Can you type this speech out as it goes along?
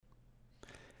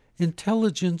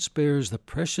Intelligence bears the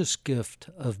precious gift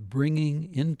of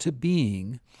bringing into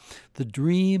being the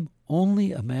dream only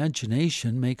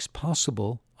imagination makes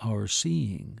possible our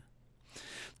seeing.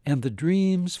 And the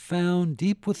dreams found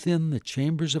deep within the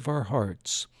chambers of our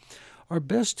hearts are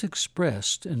best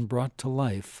expressed and brought to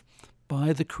life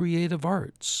by the creative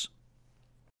arts.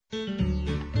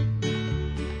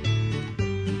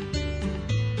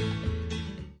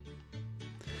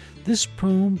 This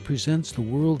poem presents the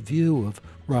worldview of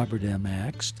Robert M.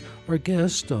 Axt, our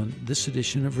guest on this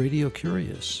edition of Radio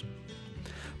Curious.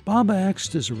 Bob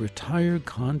Axt is a retired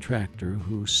contractor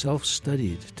who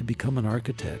self-studied to become an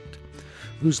architect,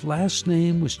 whose last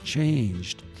name was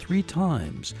changed 3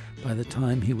 times by the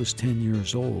time he was 10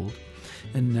 years old,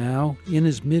 and now, in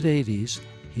his mid-80s,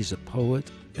 he's a poet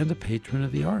and a patron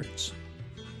of the arts.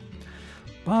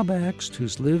 Bob Axt,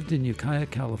 who's lived in Ukiah,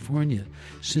 California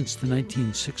since the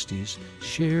 1960s,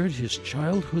 shared his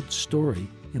childhood story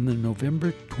in the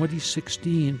November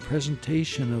 2016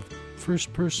 presentation of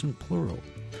First Person Plural,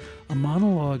 a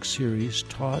monologue series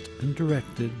taught and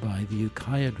directed by the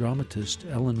Ukiah dramatist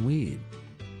Ellen Weed.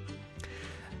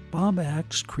 Bob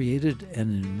Axt created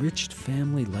an enriched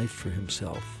family life for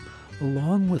himself,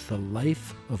 along with a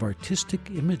life of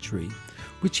artistic imagery,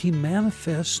 which he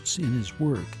manifests in his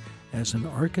work as an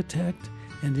architect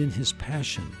and in his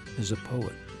passion as a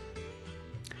poet.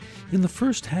 In the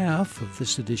first half of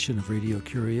this edition of Radio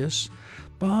Curious,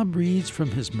 Bob reads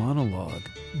from his monologue,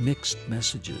 Mixed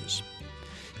Messages.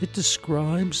 It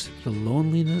describes the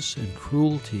loneliness and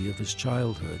cruelty of his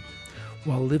childhood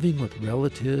while living with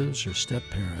relatives or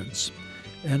step-parents,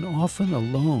 and often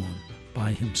alone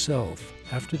by himself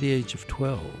after the age of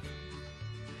 12.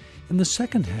 In the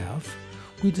second half,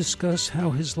 we discuss how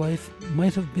his life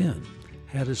might have been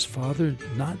had his father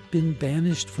not been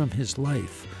banished from his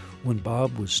life when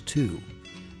Bob was 2.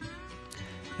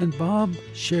 And Bob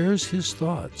shares his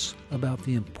thoughts about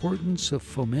the importance of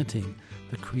fomenting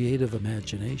the creative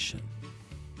imagination.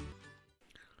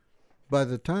 By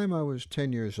the time I was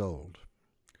 10 years old,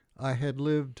 I had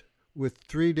lived with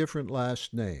 3 different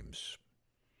last names.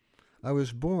 I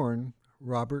was born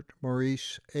Robert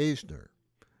Maurice Eisner,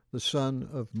 the son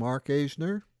of Mark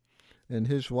Eisner and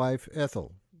his wife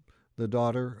Ethel, the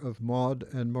daughter of Maud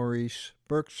and Maurice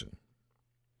Berkson.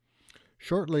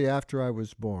 Shortly after I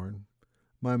was born,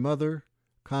 my mother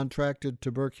contracted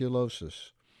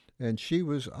tuberculosis, and she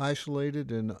was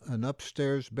isolated in an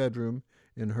upstairs bedroom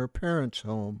in her parents'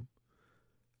 home,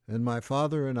 and my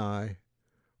father and I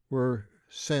were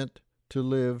sent to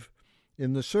live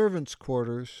in the servants'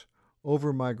 quarters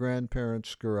over my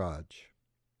grandparents' garage.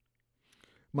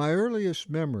 My earliest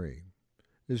memory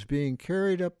is being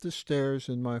carried up the stairs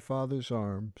in my father's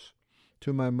arms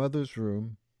to my mother's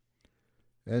room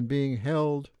and being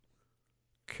held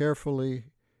carefully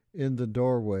in the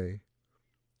doorway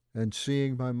and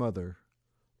seeing my mother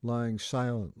lying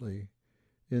silently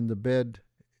in the bed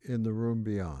in the room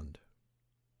beyond.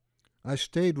 I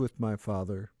stayed with my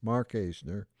father, Mark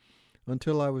Eisner,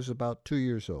 until I was about 2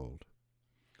 years old.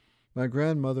 My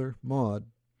grandmother, Maud,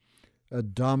 a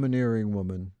domineering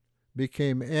woman,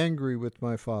 became angry with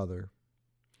my father.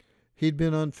 He'd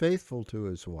been unfaithful to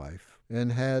his wife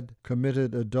and had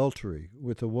committed adultery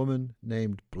with a woman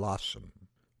named Blossom.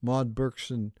 Maud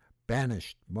Berkson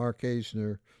banished Mark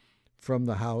Eisner from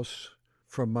the house,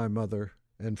 from my mother,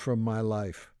 and from my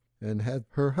life, and had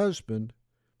her husband,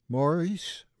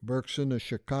 Maurice Berkson, a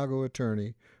Chicago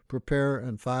attorney, prepare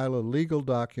and file a legal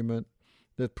document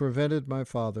that prevented my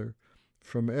father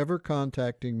from ever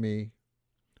contacting me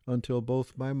until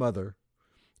both my mother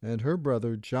and her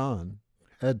brother John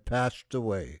had passed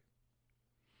away.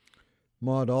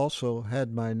 Maud also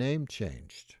had my name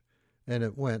changed, and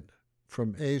it went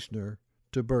from Eisner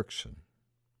to Berkson.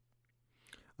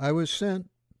 I was sent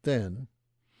then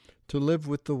to live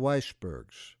with the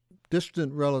Weisbergs,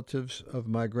 distant relatives of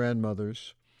my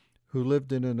grandmother's, who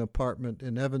lived in an apartment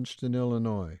in Evanston,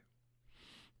 Illinois.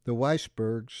 The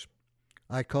Weisbergs,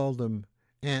 I called them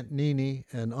Aunt Nini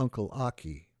and Uncle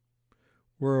Aki,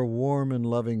 were a warm and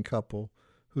loving couple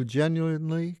who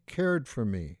genuinely cared for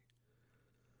me.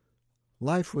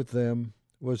 Life with them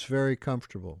was very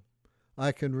comfortable.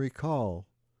 I can recall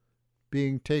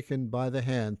being taken by the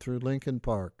hand through Lincoln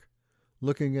Park,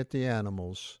 looking at the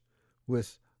animals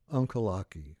with Uncle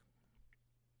Aki.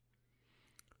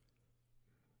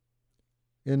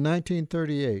 In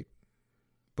 1938,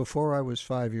 before I was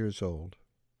 5 years old,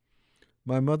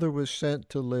 my mother was sent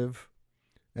to live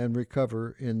and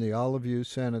recover in the Olive View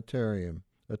Sanitarium,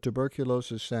 a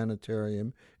tuberculosis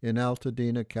sanitarium in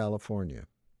Altadena, California.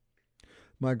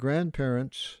 My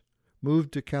grandparents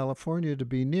moved to California to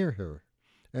be near her,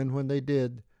 and when they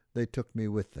did, they took me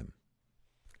with them.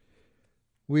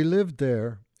 We lived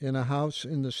there in a house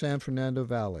in the San Fernando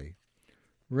Valley,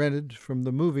 rented from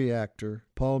the movie actor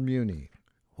Paul Muni.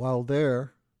 While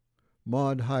there,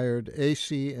 Maud hired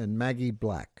AC and Maggie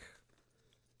Black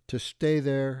to stay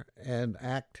there and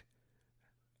act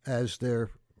as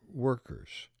their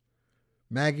workers.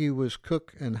 Maggie was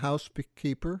cook and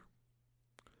housekeeper,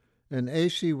 and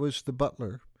AC was the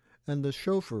butler and the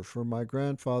chauffeur for my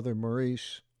grandfather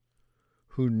Maurice,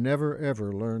 who never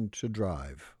ever learned to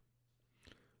drive.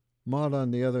 Maud,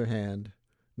 on the other hand,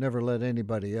 never let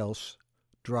anybody else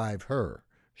drive her.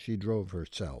 She drove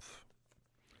herself.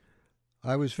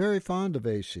 I was very fond of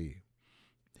AC.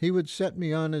 He would set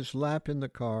me on his lap in the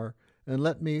car and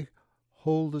let me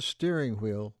hold the steering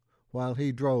wheel while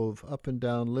he drove up and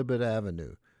down Libet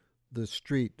Avenue, the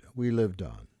street we lived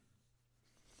on.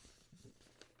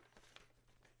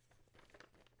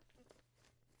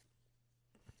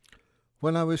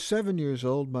 When I was 7 years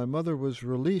old, my mother was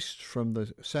released from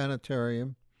the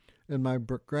sanitarium, and my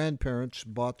grandparents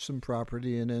bought some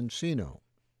property in Encino.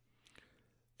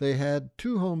 They had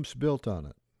 2 homes built on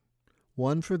it,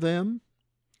 one for them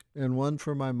and one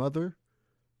for my mother,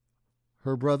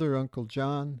 her brother Uncle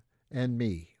John, and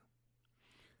me.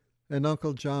 And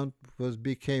Uncle John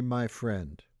became my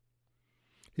friend.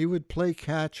 He would play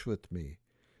catch with me.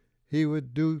 He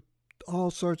would do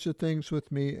all sorts of things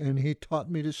with me, and he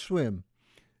taught me to swim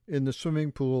in the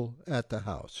swimming pool at the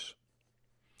house.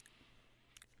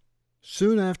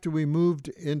 Soon after we moved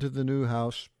into the new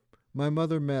house, my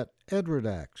mother met Edward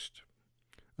Axt,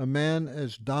 a man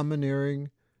as domineering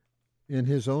in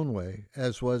his own way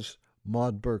as was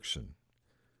Maud Berkson,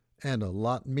 and a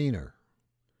lot meaner.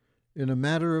 In a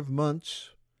matter of months,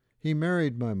 he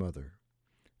married my mother.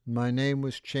 My name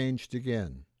was changed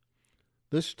again,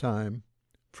 this time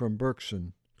from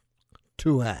Berkson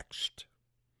to Axt.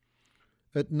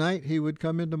 At night he would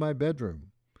come into my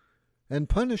bedroom and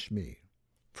punish me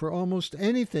for almost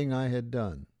anything I had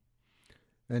done,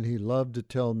 and he loved to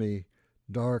tell me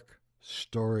dark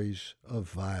stories of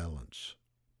violence.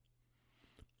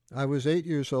 I was 8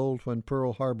 years old when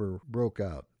Pearl Harbor broke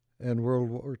out and World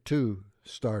War II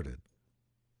started.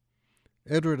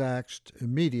 Edward Axt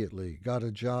immediately got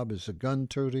a job as a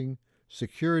gun-toting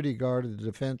security guard at a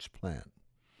defense plant.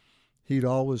 He'd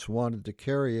always wanted to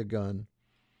carry a gun,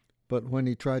 but when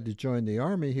he tried to join the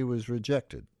Army, he was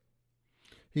rejected.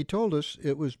 He told us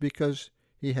it was because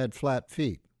he had flat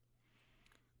feet,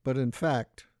 but in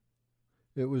fact,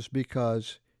 it was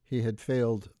because he had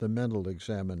failed the mental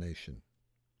examination.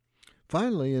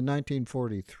 Finally, in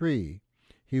 1943,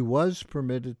 he was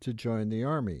permitted to join the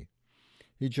Army.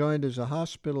 He joined as a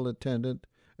hospital attendant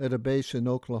at a base in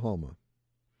Oklahoma,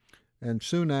 and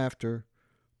soon after,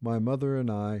 my mother and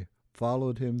I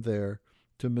followed him there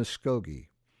to Muskogee.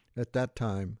 At that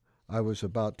time, I was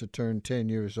about to turn 10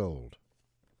 years old.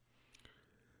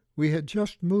 We had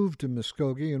just moved to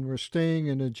Muskogee and were staying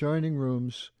in adjoining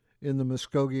rooms in the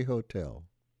Muskogee Hotel.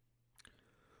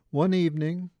 One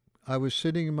evening, I was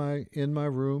sitting in my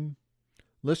room,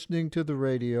 listening to the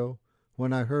radio,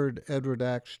 when I heard Edward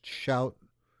Axt shout,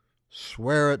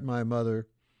 swear at my mother,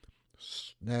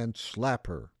 and slap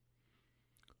her.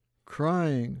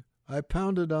 Crying, I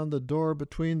pounded on the door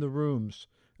between the rooms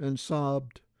and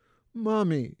sobbed,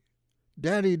 "Mommy,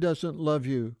 Daddy doesn't love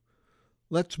you.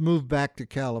 Let's move back to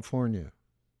California."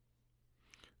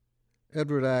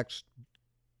 Edward Axt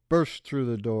burst through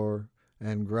the door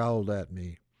and growled at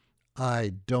me, "I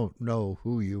don't know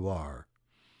who you are."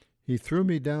 He threw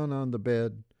me down on the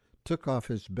bed, took off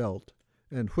his belt,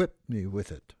 and whipped me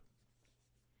with it.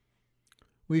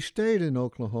 We stayed in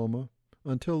Oklahoma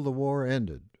until the war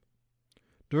ended.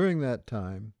 During that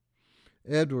time,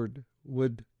 Edward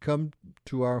would come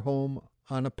to our home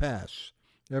on a pass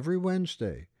every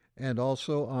Wednesday and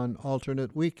also on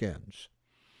alternate weekends.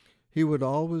 He would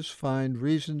always find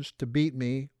reasons to beat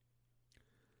me,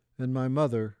 and my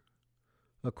mother,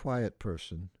 a quiet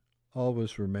person,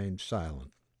 always remained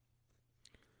silent.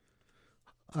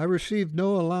 I received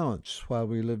no allowance while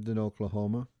we lived in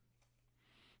Oklahoma.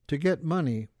 To get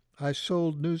money, I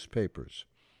sold newspapers,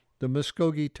 the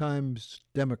Muskogee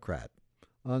Times-Democrat,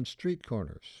 on street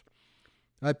corners.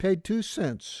 I paid 2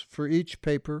 cents for each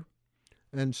paper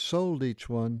and sold each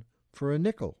one for a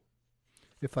nickel.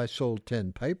 If I sold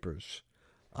 10 papers,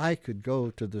 I could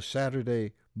go to the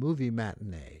Saturday movie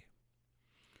matinee.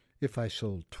 If I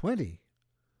sold 20,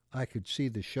 I could see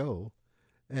the show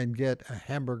and get a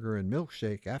hamburger and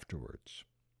milkshake afterwards.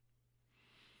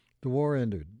 The war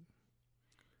ended.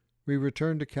 We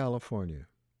returned to California.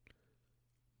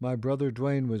 My brother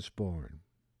Dwayne was born.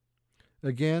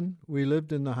 Again, we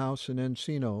lived in the house in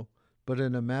Encino, but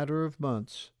in a matter of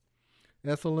months,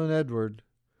 Ethel and Edward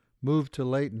moved to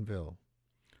Laytonville,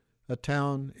 a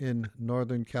town in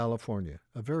Northern California,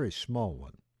 a very small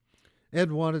one.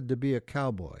 Ed wanted to be a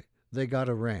cowboy. They got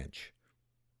a ranch.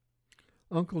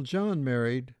 Uncle John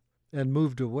married and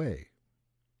moved away.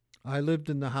 I lived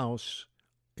in the house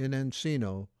in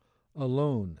Encino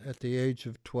alone at the age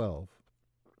of 12.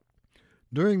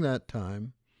 During that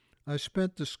time, I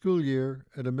spent the school year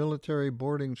at a military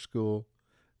boarding school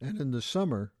and in the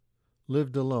summer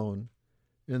lived alone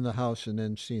in the house in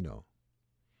Encino.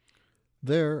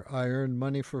 There I earned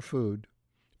money for food,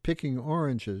 picking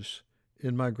oranges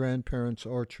in my grandparents'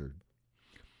 orchard,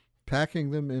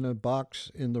 packing them in a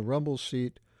box in the rumble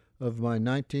seat of my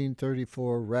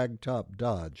 1934 ragtop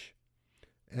Dodge,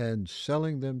 and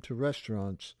selling them to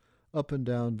restaurants up and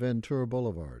down Ventura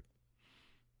Boulevard.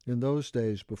 In those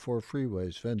days, before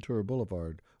freeways, Ventura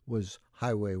Boulevard was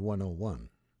Highway 101.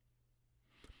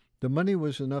 The money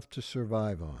was enough to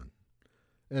survive on,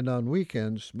 and on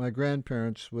weekends my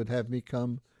grandparents would have me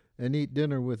come and eat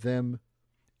dinner with them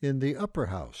in the upper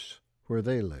house where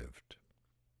they lived.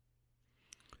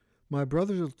 My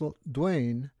brother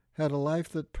Dwayne had a life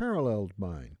that paralleled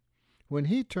mine. When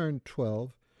he turned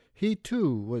 12, he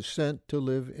too was sent to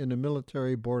live in a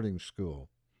military boarding school.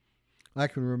 I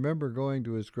can remember going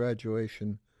to his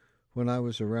graduation when I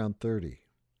was around 30.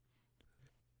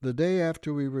 The day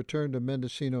after we returned to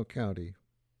Mendocino County,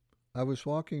 I was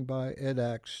walking by Ed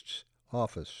Axt's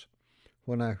office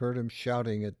when I heard him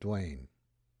shouting at Dwayne,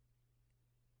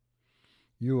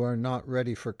 "You are not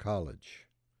ready for college.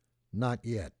 Not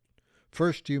yet.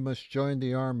 First you must join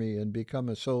the Army and become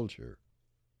a soldier."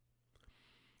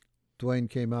 Dwayne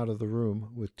came out of the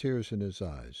room with tears in his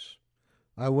eyes.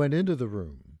 I went into the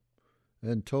room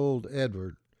and told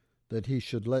Edward that he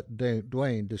should let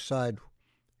Dwayne decide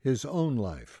his own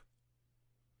life.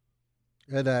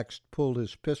 Ed Axt pulled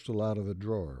his pistol out of a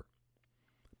drawer,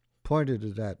 pointed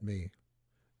it at me,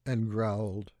 and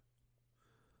growled,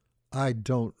 "I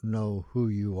don't know who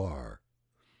you are.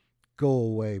 Go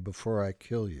away before I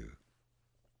kill you."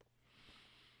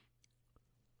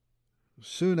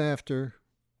 Soon after,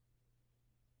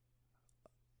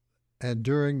 and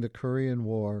during the Korean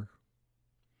War,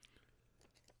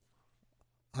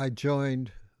 I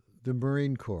joined the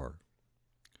Marine Corps.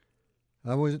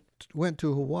 I went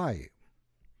to Hawaii,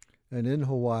 and in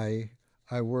Hawaii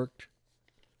I worked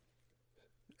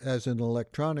as an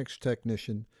electronics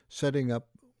technician setting up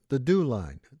the DEW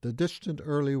line, the Distant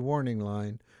Early Warning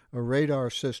Line, a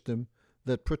radar system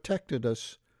that protected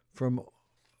us from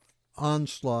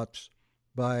onslaughts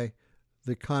by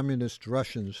the communist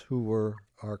Russians who were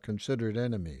our considered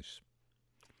enemies.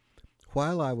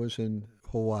 While I was in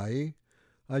Hawaii,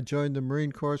 I joined the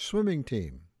Marine Corps swimming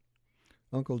team.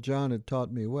 Uncle John had taught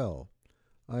me well.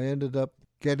 I ended up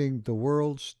getting the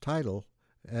world's title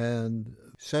and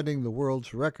setting the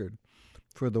world's record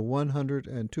for the 100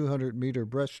 and 200 meter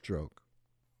breaststroke.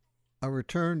 I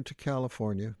returned to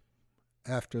California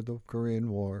after the Korean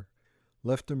War,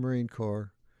 left the Marine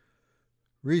Corps,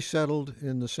 resettled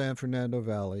in the San Fernando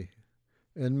Valley,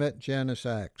 and met Janice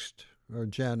Axt, or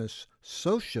Janice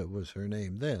Sosha was her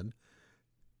name then,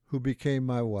 who became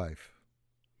my wife.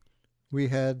 We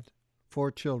had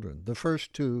 4 children, the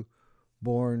first 2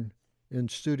 born in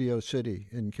Studio City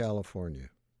in California.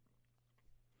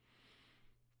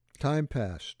 Time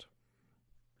passed.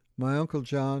 My Uncle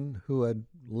John, who had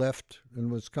left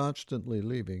and was constantly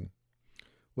leaving,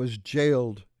 was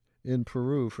jailed in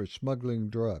Peru for smuggling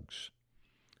drugs,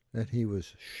 and he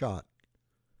was shot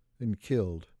and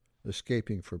killed,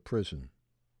 escaping for prison.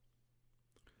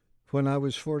 When I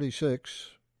was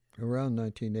 46, around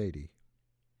 1980,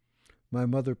 my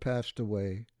mother passed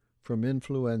away from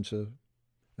influenza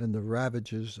and the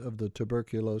ravages of the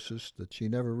tuberculosis that she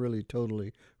never really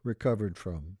totally recovered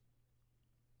from.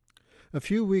 A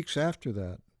few weeks after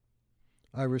that,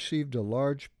 I received a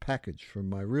large package from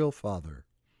my real father,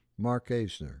 Mark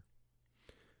Eisner.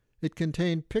 It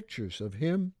contained pictures of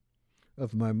him,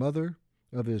 of my mother,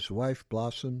 of his wife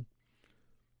Blossom,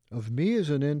 of me as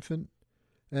an infant,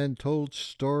 and told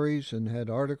stories and had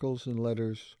articles and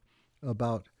letters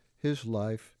about his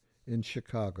life in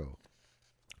Chicago.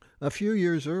 A few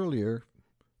years earlier,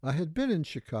 I had been in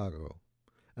Chicago,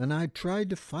 and I tried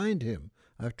to find him.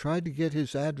 I tried to get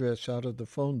his address out of the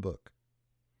phone book.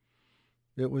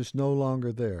 It was no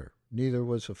longer there. Neither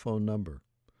was a phone number.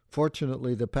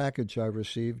 Fortunately, the package I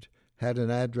received had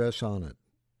an address on it,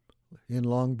 in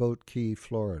Longboat Key,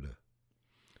 Florida.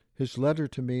 His letter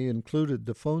to me included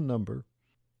the phone number,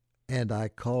 and I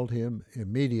called him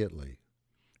immediately.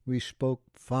 We spoke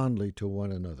fondly to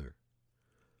one another.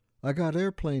 I got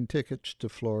airplane tickets to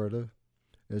Florida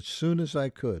as soon as I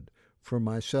could for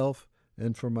myself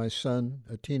and for my son,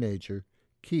 a teenager,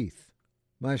 Keith.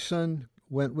 My son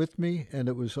went with me, and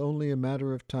it was only a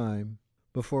matter of time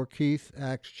before Keith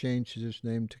Axe changed his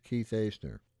name to Keith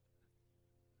Asner.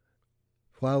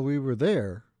 While we were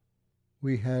there,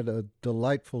 we had a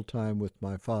delightful time with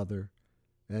my father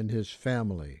and his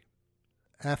family.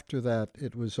 After that,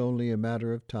 it was only a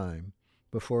matter of time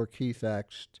before Keith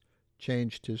Axe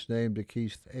changed his name to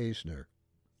Keith Asner.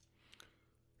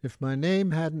 If my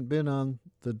name hadn't been on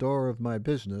the door of my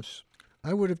business,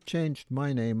 I would have changed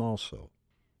my name also.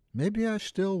 Maybe I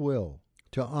still will,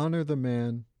 to honor the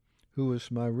man who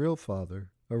was my real father,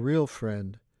 a real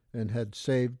friend, and had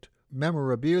saved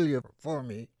memorabilia for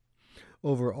me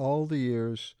over all the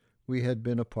years we had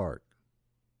been apart.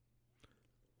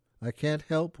 I can't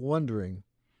help wondering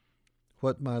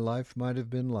what my life might have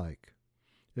been like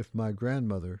if my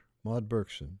grandmother, Maud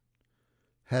Berkson,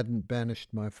 hadn't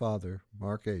banished my father,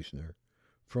 Mark Asner,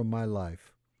 from my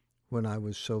life when I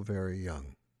was so very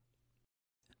young.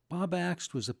 Bob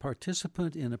Axe was a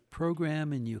participant in a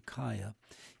program in Ukiah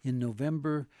in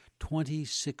November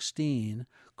 2016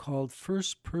 called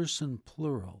First Person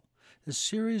Plural, a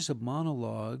series of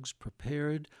monologues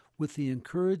prepared with the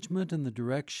encouragement and the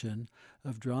direction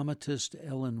of dramatist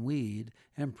Ellen Weed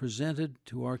and presented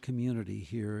to our community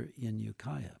here in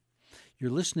Ukiah.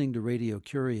 You're listening to Radio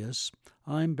Curious.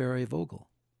 I'm Barry Vogel.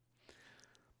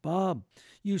 Bob,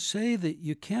 you say that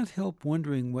you can't help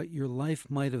wondering what your life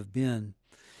might have been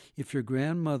if your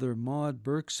grandmother, Maud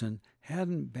Berkson,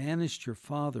 hadn't banished your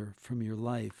father from your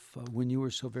life when you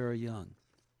were so very young.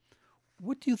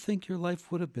 What do you think your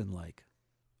life would have been like?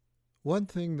 One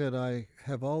thing that I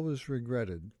have always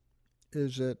regretted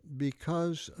is that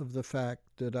because of the fact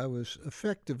that I was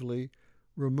effectively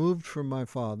removed from my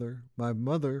father, my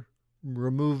mother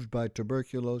removed by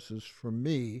tuberculosis from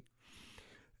me,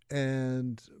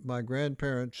 and my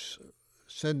grandparents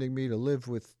sending me to live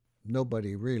with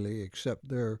nobody really except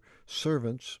their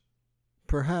servants,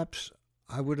 perhaps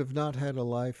I would have not had a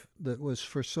life that was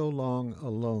for so long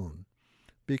alone,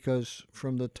 because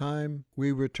from the time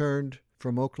we returned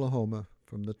from Oklahoma,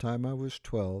 from the time I was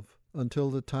 12 until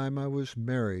the time I was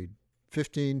married,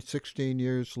 15, 16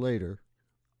 years later,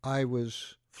 I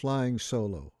was flying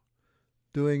solo,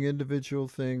 doing individual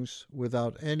things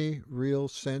without any real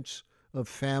sense of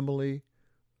family.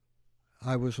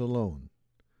 I was alone.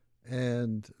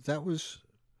 And that was,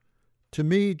 to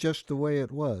me, just the way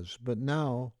it was. But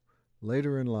now,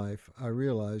 later in life, I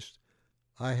realized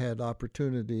I had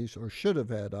opportunities, or should have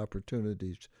had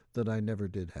opportunities, that I never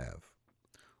did have.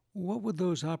 What would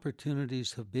those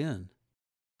opportunities have been?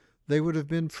 They would have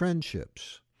been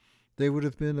friendships. They would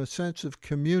have been a sense of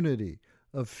community,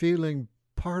 of feeling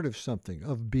part of something,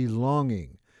 of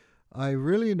belonging. I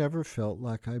really never felt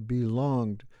like I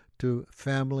belonged to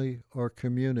family or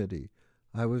community.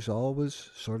 I was always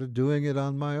sort of doing it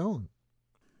on my own.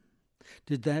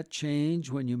 Did that change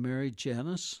when you married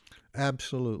Janice?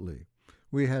 Absolutely.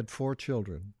 We had 4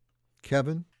 children,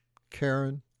 Kevin,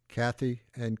 Karen, Kathy,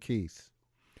 and Keith.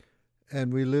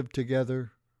 And we lived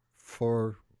together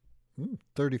for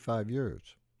 35 years.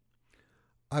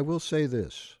 I will say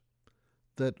this,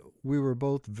 that we were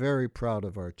both very proud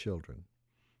of our children.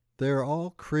 They're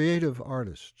all creative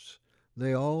artists.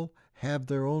 They all have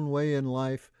their own way in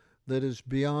life that is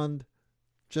beyond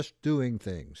just doing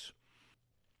things.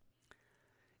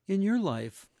 In your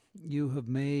life, you have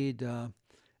made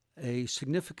a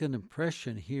significant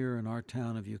impression here in our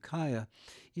town of Ukiah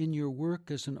in your work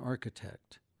as an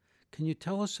architect. Can you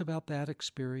tell us about that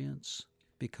experience,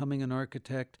 becoming an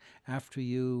architect after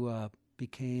you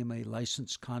became a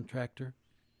licensed contractor?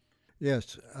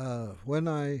 Yes. When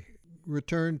I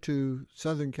returned to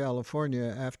Southern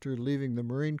California after leaving the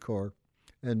Marine Corps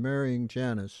and marrying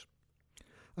Janice,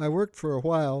 I worked for a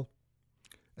while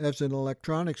as an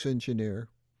electronics engineer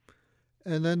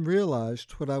and then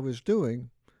realized what I was doing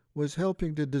was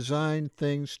helping to design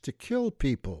things to kill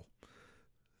people.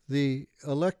 The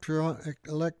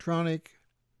electronic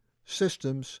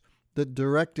systems that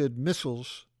directed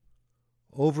missiles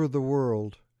over the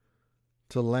world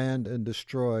to land and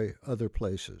destroy other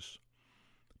places.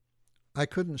 I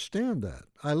couldn't stand that.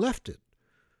 I left it.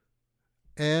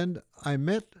 And I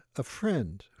met a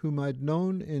friend whom I'd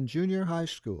known in junior high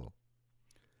school.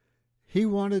 He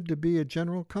wanted to be a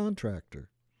general contractor,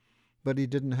 but he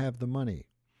didn't have the money.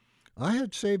 I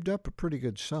had saved up a pretty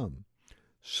good sum.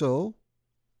 So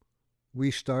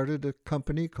we started a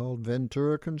company called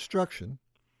Ventura Construction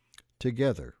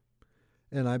together,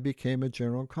 and I became a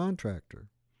general contractor.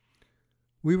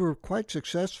 We were quite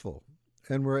successful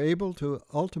and were able to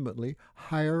ultimately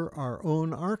hire our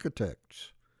own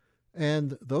architects.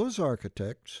 And those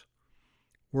architects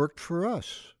worked for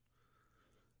us.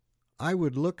 I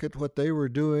would look at what they were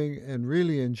doing and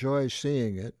really enjoy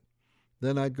seeing it.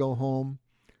 Then I'd go home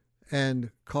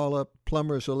and call up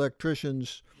plumbers,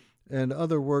 electricians, and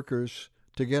other workers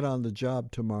to get on the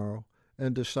job tomorrow,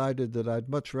 and decided that I'd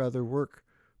much rather work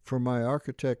for my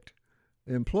architect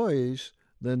employees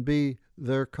than be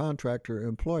their contractor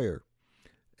employer.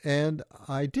 And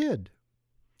I did.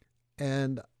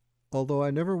 And although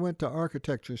I never went to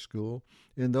architecture school,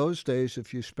 in those days,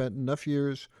 if you spent enough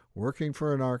years working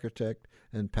for an architect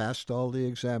and passed all the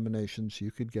examinations,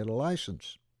 you could get a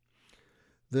license.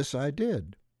 This I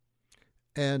did.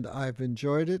 And I've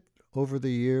enjoyed it over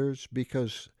the years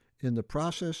because in the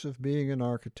process of being an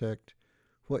architect,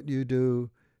 what you do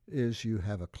is you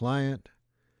have a client,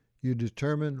 you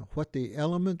determine what the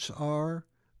elements are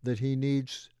that he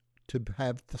needs to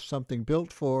have something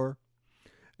built for,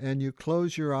 and you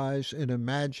close your eyes and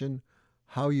imagine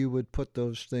how you would put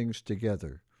those things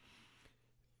together.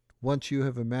 Once you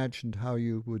have imagined how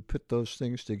you would put those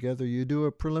things together, you do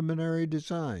a preliminary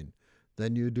design.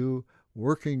 Then you do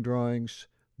working drawings.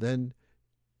 Then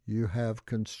you have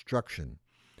construction.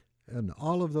 And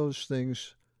all of those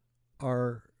things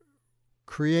are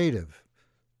creative.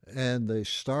 And they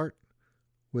start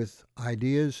with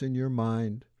ideas in your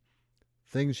mind,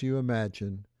 things you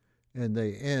imagine, and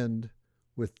they end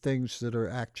with things that are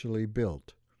actually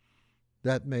built.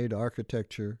 That made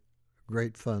architecture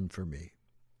great fun for me.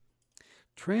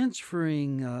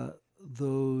 Transferring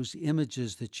those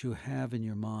images that you have in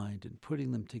your mind and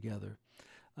putting them together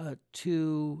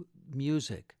to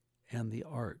music and the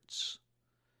arts.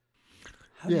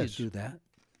 How do you do that?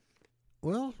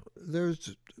 Well,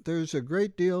 there's a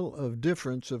great deal of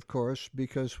difference, of course,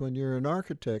 because when you're an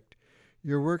architect,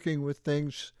 you're working with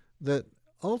things that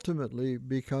ultimately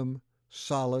become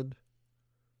solid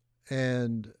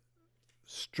and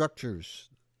structures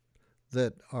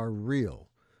that are real.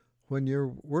 When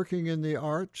you're working in the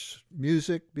arts,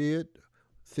 music, be it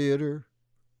theater,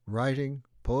 writing,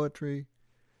 poetry,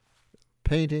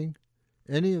 painting,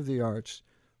 any of the arts,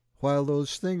 while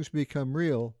those things become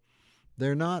real,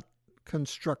 they're not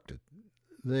constructed.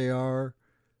 They are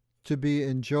to be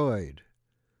enjoyed.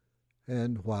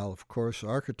 And while, of course,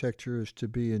 architecture is to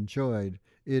be enjoyed,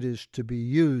 it is to be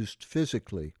used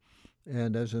physically.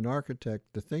 And as an architect,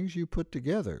 the things you put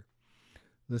together,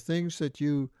 the things that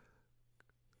you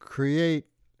create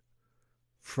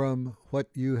from what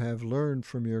you have learned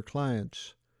from your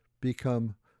clients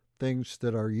become things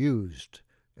that are used.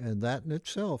 And that in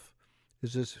itself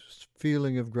is this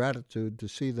feeling of gratitude to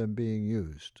see them being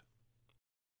used.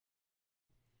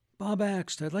 Bob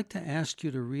Axt, I'd like to ask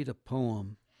you to read a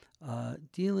poem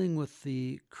dealing with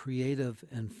the creative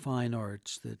and fine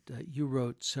arts that you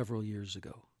wrote several years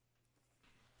ago.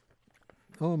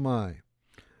 Oh my.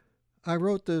 I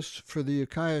wrote this for the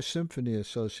Ukiah Symphony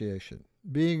Association.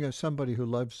 Being somebody who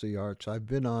loves the arts, I've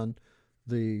been on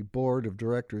the board of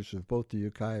directors of both the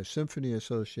Ukiah Symphony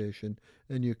Association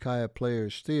and Ukiah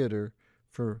Players Theater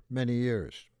for many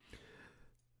years.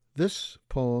 This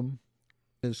poem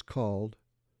is called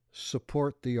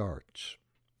Support the Arts.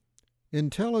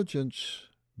 Intelligence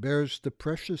bears the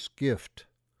precious gift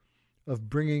of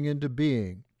bringing into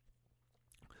being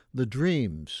the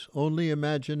dreams only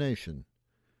imagination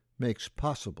makes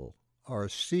possible our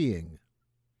seeing,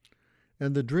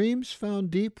 and the dreams found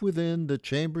deep within the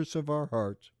chambers of our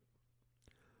heart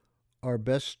are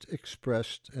best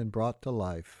expressed and brought to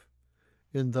life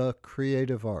in the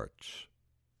creative arts.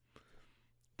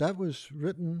 That was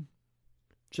written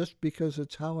just because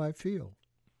it's how I feel.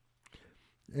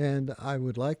 And I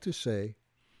would like to say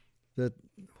that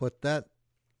what that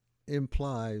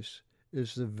implies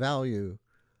is the value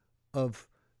of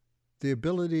the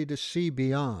ability to see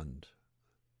beyond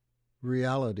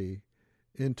reality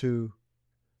into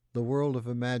the world of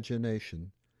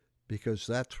imagination, because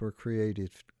that's where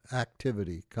creative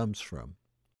activity comes from.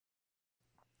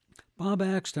 Bob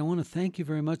Axt, I want to thank you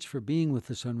very much for being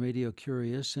with us on Radio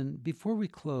Curious. And before we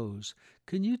close,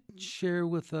 can you share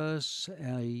with us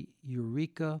a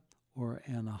eureka or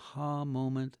an aha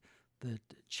moment that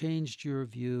changed your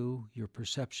view, your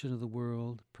perception of the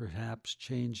world, perhaps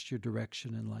changed your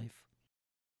direction in life?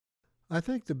 I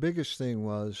think the biggest thing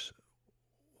was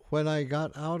when I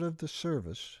got out of the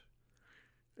service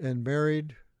and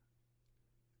married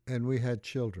and we had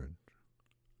children,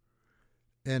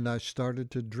 and I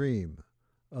started to dream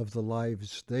of the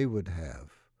lives they would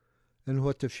have and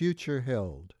what the future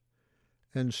held,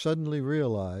 and suddenly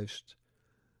realized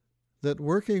that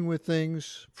working with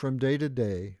things from day to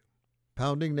day,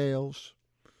 pounding nails,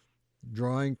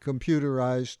 drawing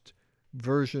computerized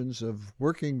versions of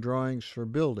working drawings for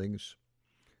buildings,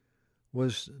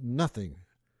 was nothing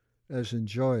as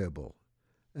enjoyable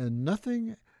and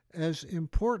nothing as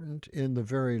important in the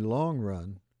very long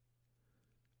run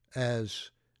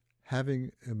as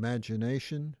having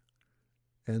imagination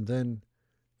and then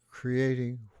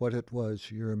creating what it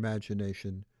was your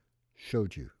imagination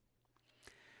showed you.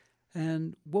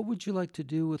 And what would you like to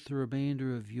do with the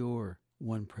remainder of your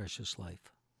one precious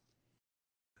life?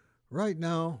 Right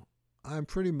now, I'm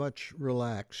pretty much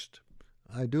relaxed.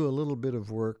 I do a little bit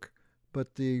of work,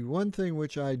 but the one thing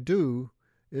which I do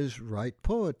is write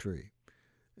poetry.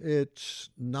 It's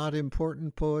not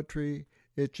important poetry.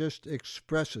 It just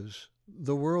expresses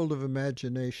the world of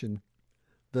imagination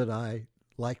that I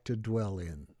like to dwell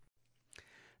in.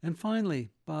 And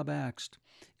finally, Bob Axt,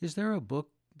 is there a book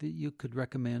that you could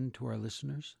recommend to our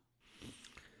listeners?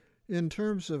 In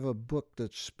terms of a book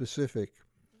that's specific,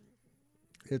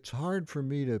 it's hard for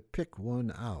me to pick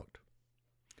one out.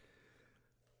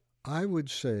 I would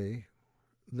say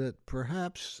that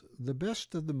perhaps the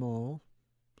best of them all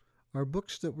are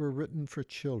books that were written for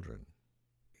children.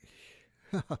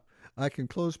 I can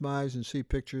close my eyes and see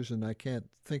pictures, and I can't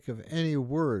think of any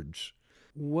words.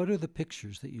 What are the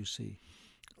pictures that you see?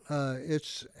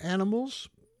 It's animals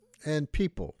and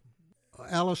people.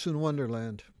 Alice in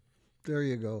Wonderland. There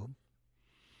you go.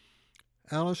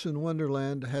 Alice in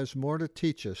Wonderland has more to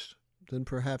teach us than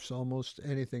perhaps almost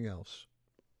anything else.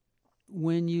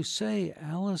 When you say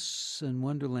Alice in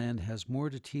Wonderland has more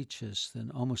to teach us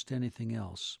than almost anything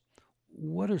else,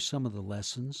 what are some of the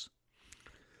lessons?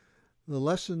 The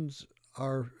lessons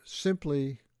are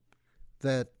simply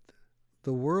that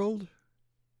the world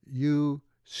you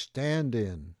stand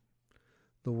in,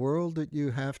 the world that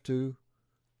you have to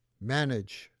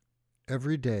manage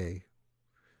every day,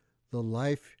 the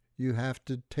life you have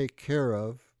to take care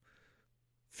of,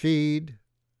 feed,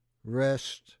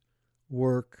 rest,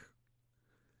 work,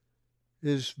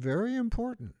 is very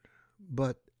important,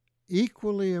 but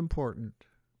equally important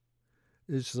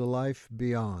is the life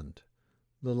beyond,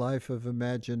 the life of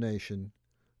imagination,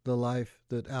 the life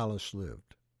that Alice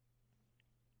lived.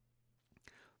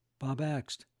 Bob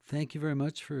Axt, thank you very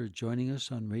much for joining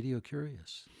us on Radio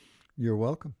Curious. You're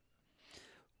welcome.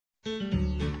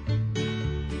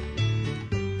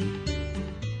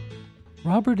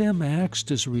 Robert M.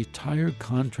 Axt is a retired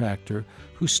contractor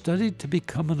who studied to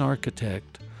become an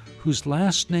architect, whose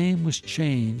last name was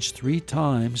changed 3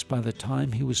 times by the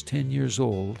time he was 10 years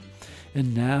old,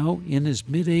 and now, in his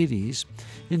mid-80s,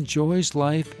 enjoys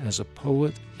life as a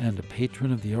poet and a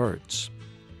patron of the arts.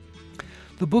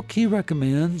 The book he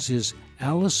recommends is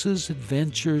Alice's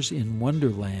Adventures in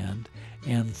Wonderland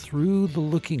and Through the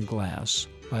Looking Glass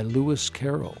by Lewis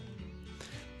Carroll.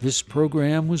 This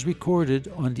program was recorded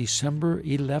on December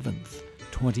 11th,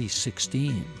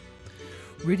 2016.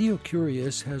 Radio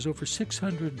Curious has over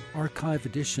 600 archive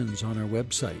editions on our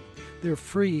website. They're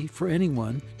free for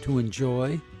anyone to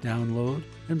enjoy, download,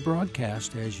 and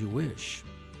broadcast as you wish.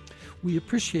 We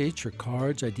appreciate your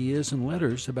cards, ideas, and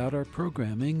letters about our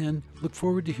programming and look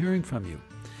forward to hearing from you.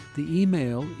 The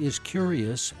email is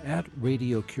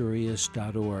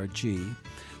curious@radiocurious.org.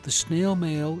 The snail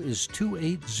mail is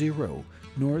 280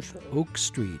 North Oak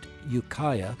Street,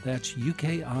 Ukiah, that's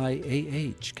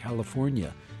UKIAH,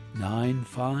 California,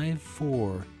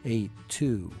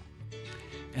 95482.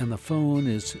 And the phone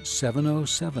is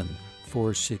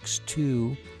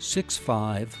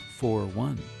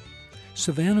 707-462-6541.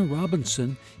 Savannah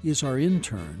Robinson is our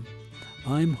intern.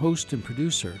 I'm host and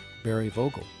producer, Barry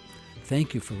Vogel.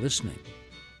 Thank you for listening.